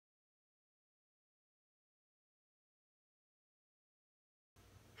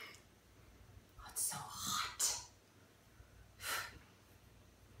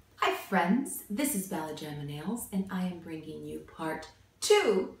friends, this is BellaGemaNails and I am bringing you part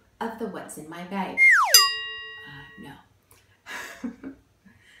 2 of the What's in My Bag. No.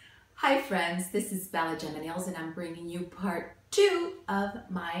 Hi friends, this is BellaGemaNails and I'm bringing you part 2 of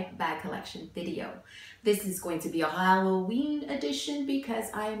my bag collection video. This is going to be a Halloween edition because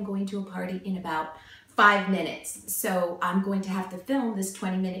I am going to a party in about 5 minutes. So I'm going to have to film this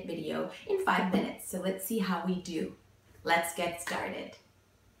 20-minute video in 5 minutes. So let's see how we do. Let's get started.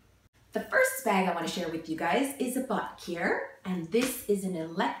 The first bag I want to share with you guys is a butt here, and this is an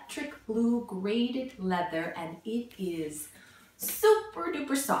electric blue graded leather, and it is super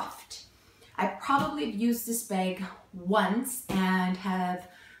duper soft. I probably have used this bag once and have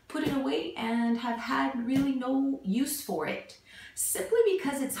put it away and have had really no use for it, simply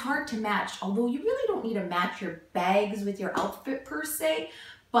because it's hard to match. Although you really don't need to match your bags with your outfit per se,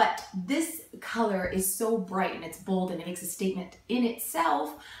 but this color is so bright and it's bold and it makes a statement in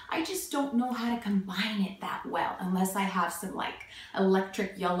itself. I just don't know how to combine it that well unless I have some like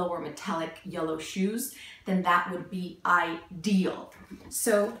electric yellow or metallic yellow shoes, then that would be ideal.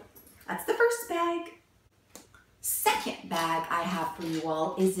 So that's the first bag. Second bag I have for you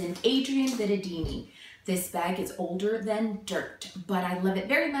all is an Adrian Vittadini. This bag is older than dirt, but I love it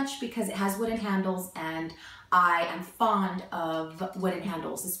very much because it has wooden handles, and I am fond of wooden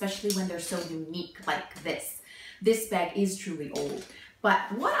handles, especially when they're so unique like this. This bag is truly old, but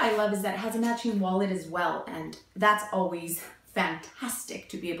what I love is that it has a matching wallet as well, and that's always fantastic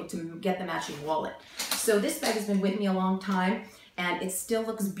to be able to get the matching wallet. So this bag has been with me a long time, and it still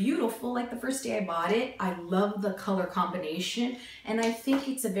looks beautiful like the first day I bought it. I love the color combination, and I think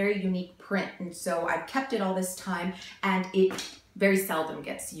it's a very unique print, and so I've kept it all this time, and it very seldom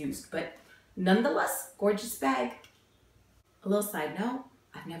gets used, but nonetheless, gorgeous bag. A little side note,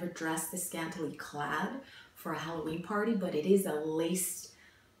 I've never dressed this scantily clad for a Halloween party, but it is a lace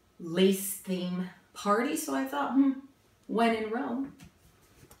theme party, so I thought, when in Rome,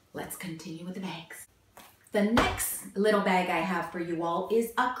 let's continue with the bags. The next little bag I have for you all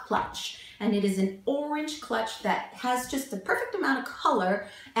is a clutch, and it is an orange clutch that has just the perfect amount of color,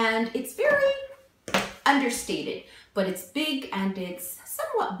 and it's very understated, but it's big and it's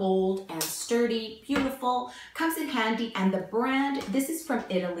somewhat bold and sturdy, beautiful, comes in handy. And the brand, this is from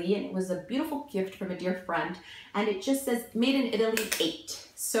Italy, and it was a beautiful gift from a dear friend, and it just says made in Italy 8.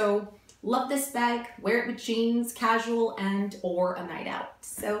 So love this bag, wear it with jeans, casual, and or a night out.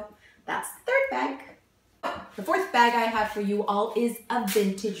 So that's the third bag. The fourth bag I have for you all is a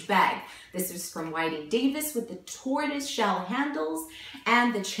vintage bag. This is from Whiting Davis with the tortoise shell handles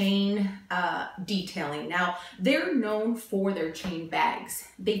and the chain detailing. Now, they're known for their chain bags.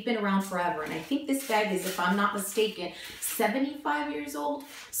 They've been around forever, and I think this bag is, if I'm not mistaken, 75 years old,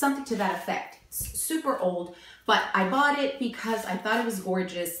 something to that effect. It's super old, but I bought it because I thought it was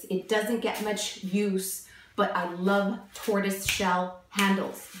gorgeous. It doesn't get much use, but I love tortoise shell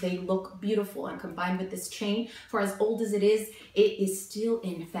handles. They look beautiful, and combined with this chain, for as old as it is still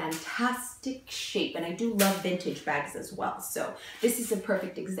in fantastic shape. And I do love vintage bags as well, so this is a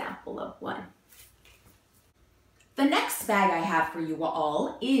perfect example of one. The next bag I have for you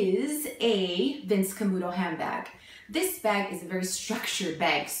all is a Vince Camuto handbag. This bag is a very structured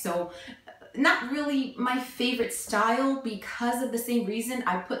bag, so not really my favorite style because of the same reason.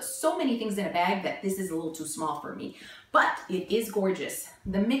 I put so many things in a bag that this is a little too small for me, but it is gorgeous.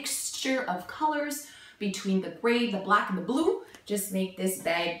 The mixture of colors between the gray, the black, and the blue just make this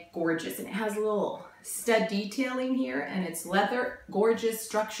bag gorgeous. And it has a little stud detailing here, and it's leather, gorgeous,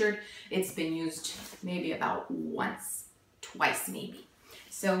 structured. It's been used maybe about once, twice maybe.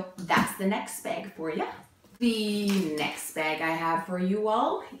 So that's the next bag for you. The next bag I have for you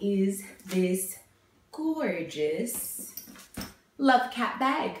all is this gorgeous Love Cat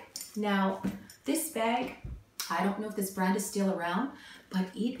bag. Now, this bag, I don't know if this brand is still around, but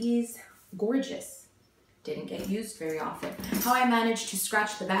it is gorgeous. Didn't get used very often. How I managed to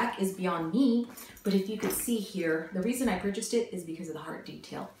scratch the back is beyond me, but if you could see here, the reason I purchased it is because of the heart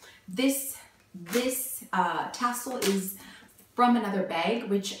detail. This tassel is from another bag,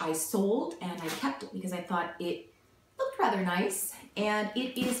 which I sold, and I kept it because I thought it looked rather nice, and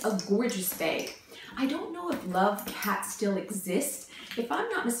it is a gorgeous bag. I don't know if Love Cat still exists. If I'm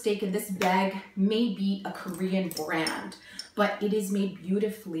not mistaken, this bag may be a Korean brand, but it is made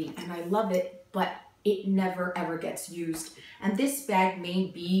beautifully, and I love it, but it never ever gets used. And this bag may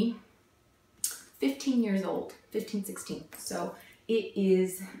be 15 years old, 15, 16. So it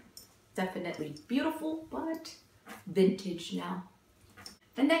is definitely beautiful, but vintage now.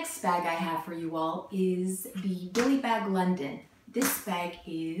 The next bag I have for you all is the Billy Bag London. This bag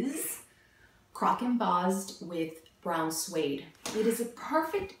is croc embossed with brown suede. It is a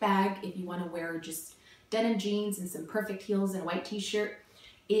perfect bag if you want to wear just denim jeans and some perfect heels and a white t-shirt.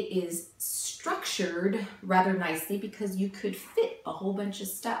 It is structured rather nicely because you could fit a whole bunch of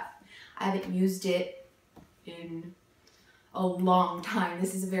stuff. I haven't used it in a long time.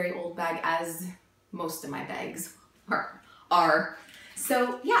 This is a very old bag, as most of my bags are.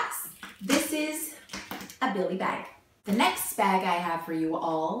 So yes, this is a Billy bag. The next bag I have for you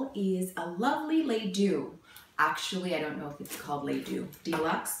all is a lovely Lay-Do. Actually, I don't know if it's called Lay-Do.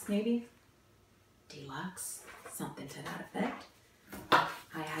 Deluxe, maybe? Deluxe, something to that effect.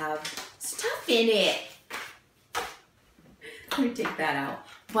 I have stuff in it. Let me take that out.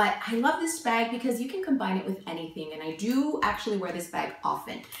 But I love this bag because you can combine it with anything, and I do actually wear this bag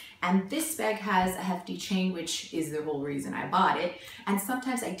often. And this bag has a hefty chain, which is the whole reason I bought it. And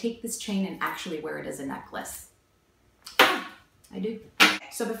sometimes I take this chain and actually wear it as a necklace. I do.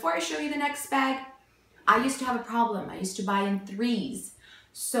 So before I show you the next bag, I used to have a problem. I used to buy in threes.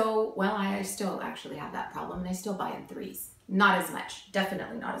 So, well, I still actually have that problem, and I still buy in threes. Not as much,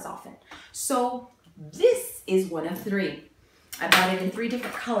 definitely not as often. So this is one of three. I bought it in 3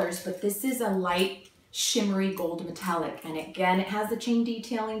 different colors, but this is a light shimmery gold metallic. And again, it has the chain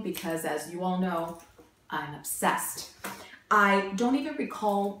detailing because, as you all know, I'm obsessed. I don't even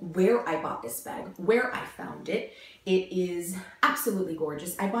recall where I bought this bag, where I found it. It is absolutely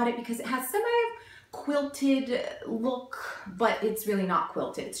gorgeous. I bought it because it has some kind of quilted look, but it's really not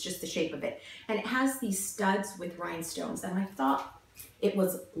quilted. It's just the shape of it. And it has these studs with rhinestones, and I thought it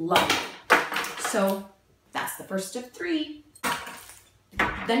was lovely. So that's the first of 3.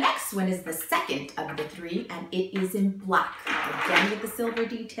 The next one is the second of the 3, and it is in black. Again, with the silver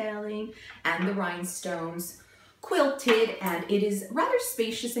detailing and the rhinestones, quilted, and it is rather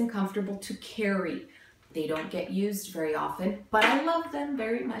spacious and comfortable to carry. They don't get used very often, but I love them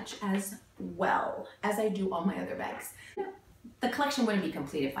very much as well, as I do all my other bags. The collection wouldn't be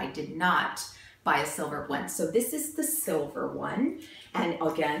complete if I did not buy a silver one. So this is the silver one, and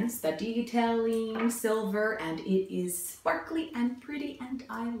again, it's the detailing silver, and it is sparkly and pretty, and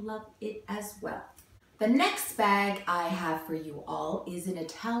I love it as well. The next bag I have for you all is an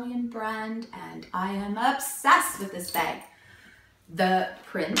Italian brand, and I am obsessed with this bag. The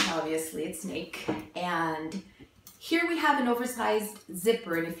print, obviously, it's snake, and here we have an oversized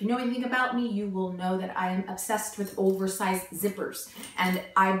zipper, and if you know anything about me, you will know that I am obsessed with oversized zippers, and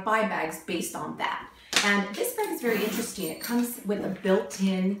I buy bags based on that. And this bag is very interesting. It comes with a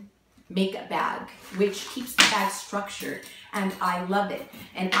built-in makeup bag, which keeps the bag structured, and I love it.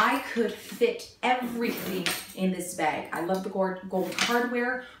 And I could fit everything in this bag. I love the gold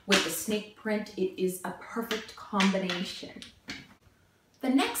hardware with the snake print. It is a perfect combination. The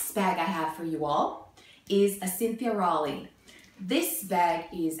next bag I have for you all is a Cynthia Raleigh. This bag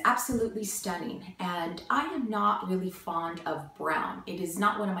is absolutely stunning, and I am not really fond of brown. It is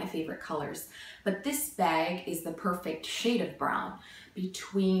not one of my favorite colors, but this bag is the perfect shade of brown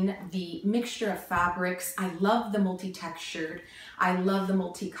between the mixture of fabrics. I love the multi-textured, I love the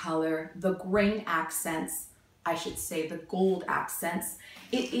multicolor, the grain accents, I should say the gold accents.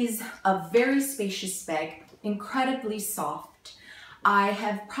 It is a very spacious bag, incredibly soft. I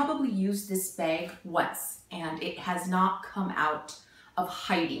have probably used this bag once, and it has not come out of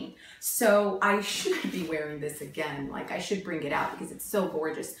hiding. So I should be wearing this again. Like, I should bring it out because it's so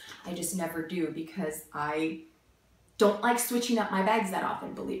gorgeous. I just never do because I don't like switching up my bags that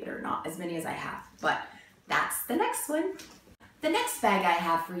often, believe it or not, as many as I have. But that's the next one. The next bag I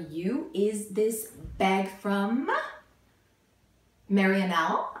have for you is this bag from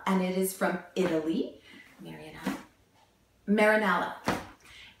Marinella, and it is from Italy. Marinella.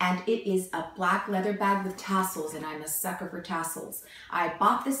 And it is a black leather bag with tassels, and I'm a sucker for tassels. I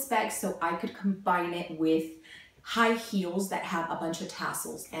bought this bag so I could combine it with high heels that have a bunch of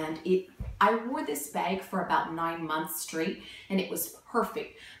tassels, and I wore this bag for about 9 months straight, and it was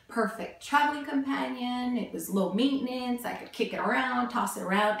perfect. Perfect traveling companion. It was low maintenance. I could kick it around, toss it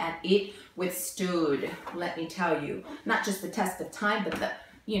around, and it withstood, let me tell you, not just the test of time, but the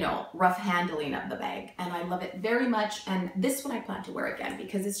rough handling of the bag. And I love it very much. And this one I plan to wear again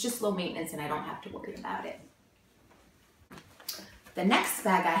because it's just low maintenance and I don't have to worry about it. The next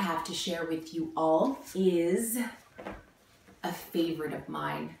bag I have to share with you all is a favorite of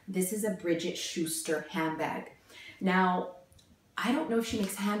mine. This is a Bridget Schuster handbag. Now, I don't know if she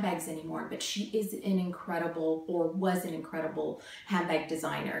makes handbags anymore, but she is an incredible, or was an incredible handbag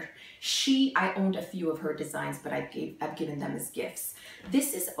designer. I owned a few of her designs, but I've given them as gifts.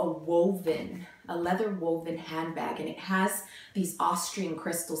 This is a leather woven handbag, and it has these Austrian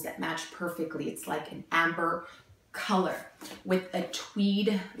crystals that match perfectly. It's like an amber color with a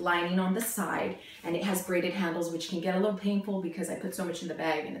tweed lining on the side, and it has braided handles, which can get a little painful because I put so much in the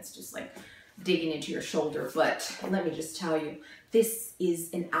bag and it's just like digging into your shoulder. But let me just tell you, this is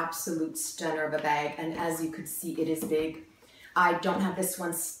an absolute stunner of a bag, and as you could see, it is big. I don't have this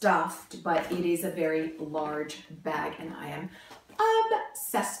one stuffed, but it is a very large bag and I am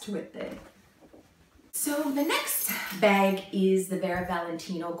obsessed with it. So the next bag is the Vera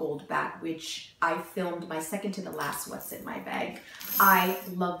Valentino gold bag, which I filmed my second to the last what's in my bag. I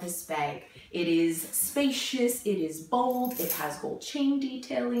love this bag. It is spacious, it is bold, it has gold chain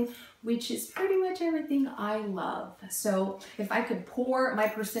detailing, which is pretty much everything I love. So if I could pour my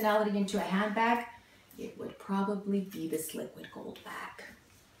personality into a handbag, it would probably be this liquid gold bag.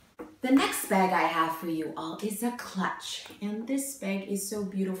 The next bag I have for you all is a clutch, and this bag is so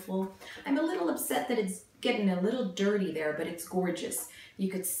beautiful. I'm a little upset that it's getting a little dirty there, but it's gorgeous. You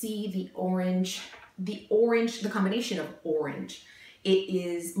could see the orange, the combination of orange. It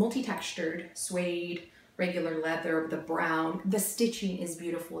is multi-textured, suede, regular leather, the brown. The stitching is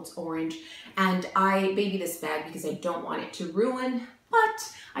beautiful, it's orange. And I baby this bag because I don't want it to ruin,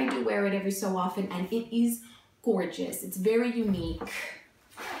 but I do wear it every so often, and it is gorgeous. It's very unique.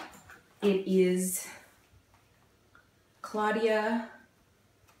 It is Claudia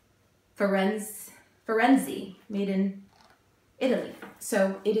Ferenzi, made in Italy.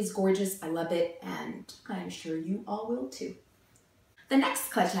 So it is gorgeous, I love it, and I'm sure you all will too. The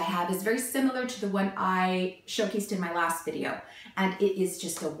next clutch I have is very similar to the one I showcased in my last video, and it is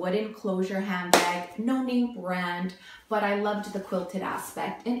just a wooden closure handbag, no name brand, but I loved the quilted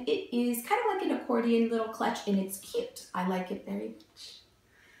aspect, and it is kind of like an accordion little clutch, and it's cute. I like it very much.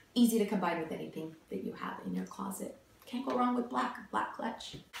 Easy to combine with anything that you have in your closet. Can't go wrong with black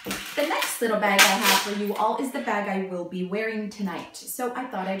clutch. The next little bag I have for you all is the bag I will be wearing tonight. So I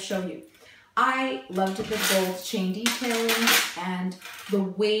thought I'd show you. I loved the gold chain detailing and the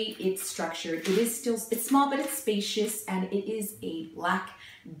way it's structured. It's small, but it's spacious, and it is a black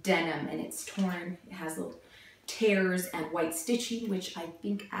denim, and it's torn. It has little tears and white stitching, which I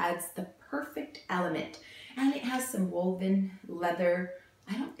think adds the perfect element. And it has some woven leather.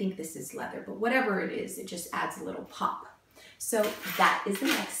 I don't think this is leather, but whatever it is, it just adds a little pop. So that is the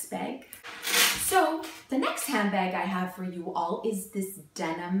next bag. So the next handbag I have for you all is this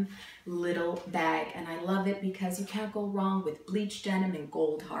denim little bag, and I love it because you can't go wrong with bleached denim and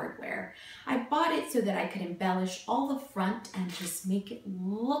gold hardware. I bought it so that I could embellish all the front and just make it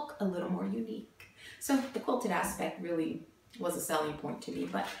look a little more unique. So the quilted aspect really was a selling point to me,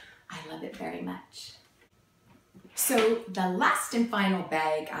 but I love it very much. So the last and final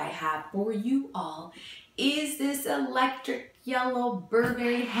bag I have for you all is this electric yellow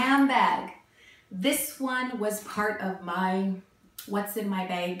Burberry handbag. This one was part of my what's in my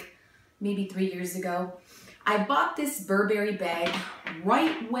bag maybe 3 years ago. I bought this Burberry bag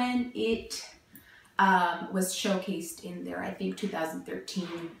right when it was showcased in their, I think,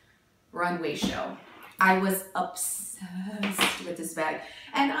 2013 runway show. I was obsessed with this bag,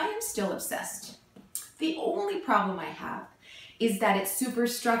 and I am still obsessed. The only problem I have is that it's super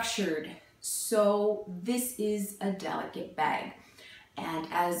structured. So this is a delicate bag. And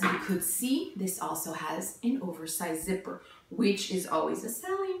as you could see, this also has an oversized zipper, which is always a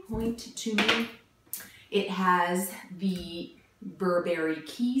selling point to me. It has the Burberry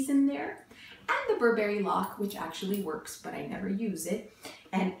keys in there and the Burberry lock, which actually works, but I never use it.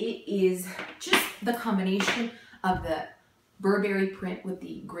 And it is just the combination of the Burberry print with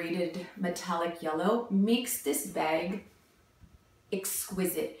the graded metallic yellow makes this bag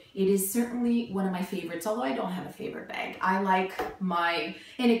exquisite. It is certainly one of my favorites, although I don't have a favorite bag. I like my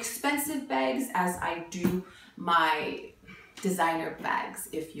inexpensive bags as I do my designer bags,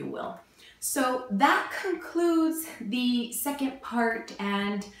 if you will. So that concludes the second part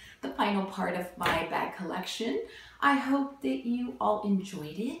and the final part of my bag collection. I hope that you all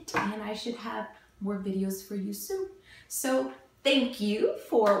enjoyed it, and I should have more videos for you soon. So thank you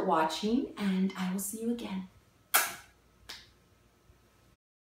for watching, and I will see you again.